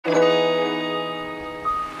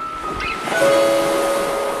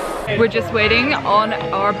We're just waiting on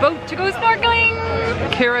our boat to go snorkeling.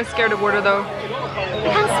 Kira's scared of water though. I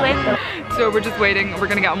can't swim. So we're just waiting. We're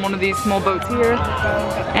gonna get on one of these small boats here.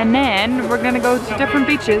 And then we're gonna go to different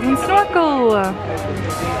beaches and snorkel.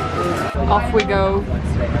 Off we go.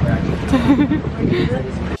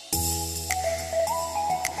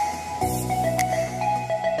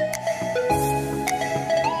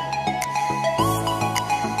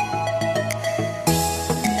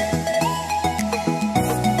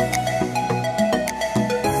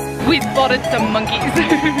 We spotted some monkeys.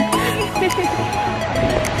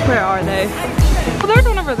 Where are they? Oh, there's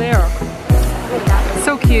one over there.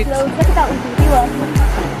 So cute.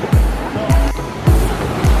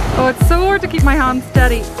 Oh, it's so hard to keep my hand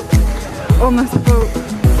steady on this boat.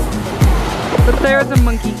 But there's a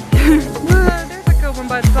monkey. There's a cow one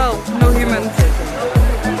by itself. No humans.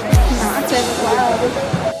 That's it,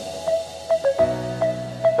 wow.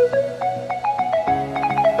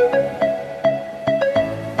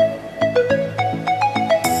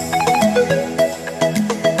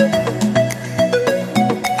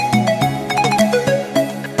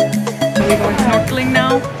 Snorkeling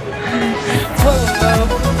now. Whoa!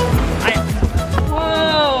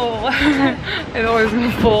 Whoa! I thought I was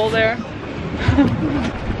gonna fall there.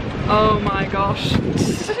 Oh my gosh.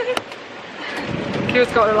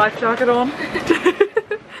 Kira's got her life jacket on.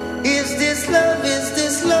 Is this love, is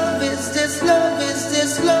this love, is this love, is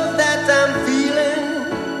this love that I'm feeling?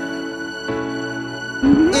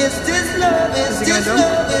 Is this love, is this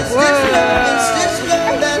love, is this love, is this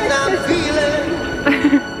love that I'm feeling?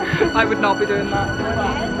 I would not be doing that.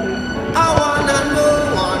 I wanna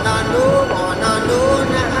know, wanna know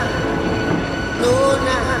now. Know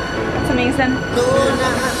now. That's amazing. Know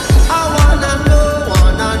now. I wanna know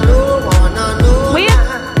Wait. now.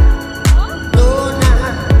 Know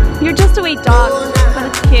now. You're just a wee dog, but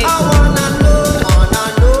it's cute. I wanna know now.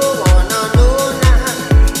 Know now.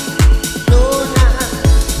 Know now.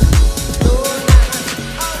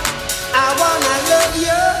 I wanna love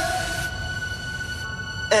you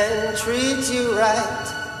and treat you right.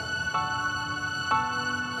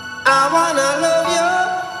 I wanna love you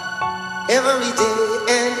every day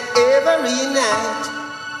and every night.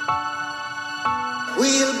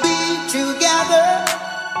 We'll be together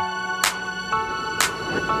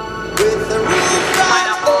with the roof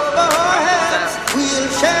right over our heads. We'll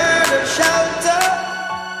share the shelter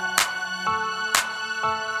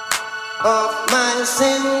of my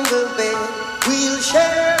single bed. We'll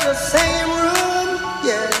share the same room,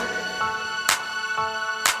 yeah.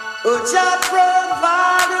 Oh, just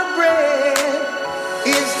provide a bread.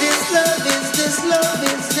 Is this love, is this love,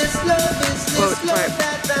 is this love, is this love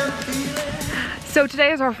that I'm feeling? So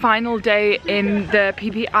today is our final day in the Phi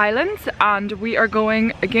Phi Islands and we are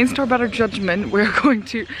going, against our better judgment, we're going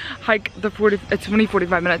to hike the it's only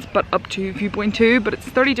 45 minutes, but up to viewpoint 2, but it's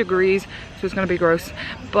 30 degrees, so it's gonna be gross.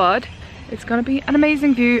 But it's gonna be an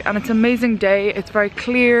amazing view and it's an amazing day. It's very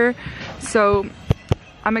clear, so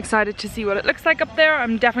I'm excited to see what it looks like up there.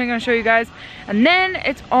 I'm definitely gonna show you guys. And then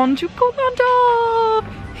it's on to Koh Phi Phi.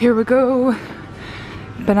 Here we go.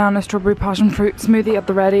 Banana, strawberry, passion fruit smoothie at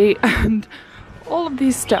the ready and all of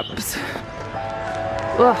these steps.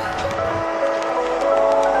 Ugh.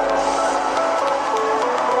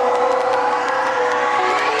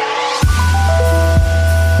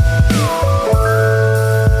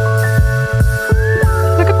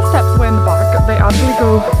 Look at the steps way in the back. They actually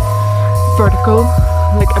go vertical.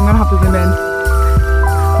 Like, I'm gonna have to zoom in.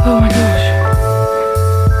 Oh my gosh.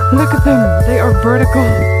 Look at them. They are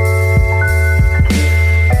vertical.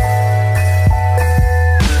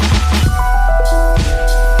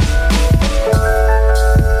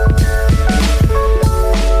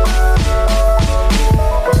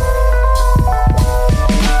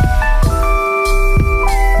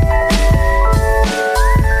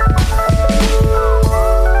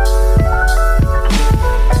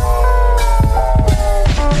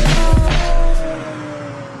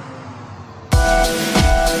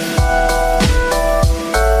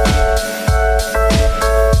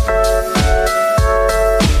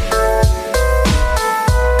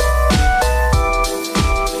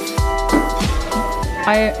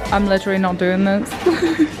 I'm literally not doing this.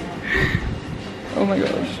 Oh my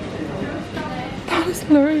gosh. That is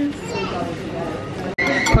hilarious.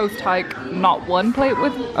 Post hike, not one plate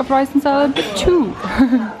with of rice and salad, but 2.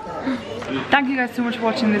 Thank you guys so much for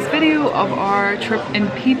watching this video of our trip in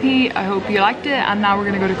Phi Phi. I hope you liked it, and now we're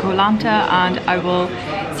gonna go to Koh Lanta and I will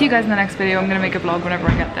see you guys in the next video. I'm gonna make a vlog whenever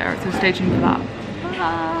I get there, so stay tuned for that.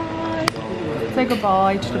 Bye. Say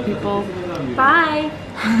goodbye to the people. Bye.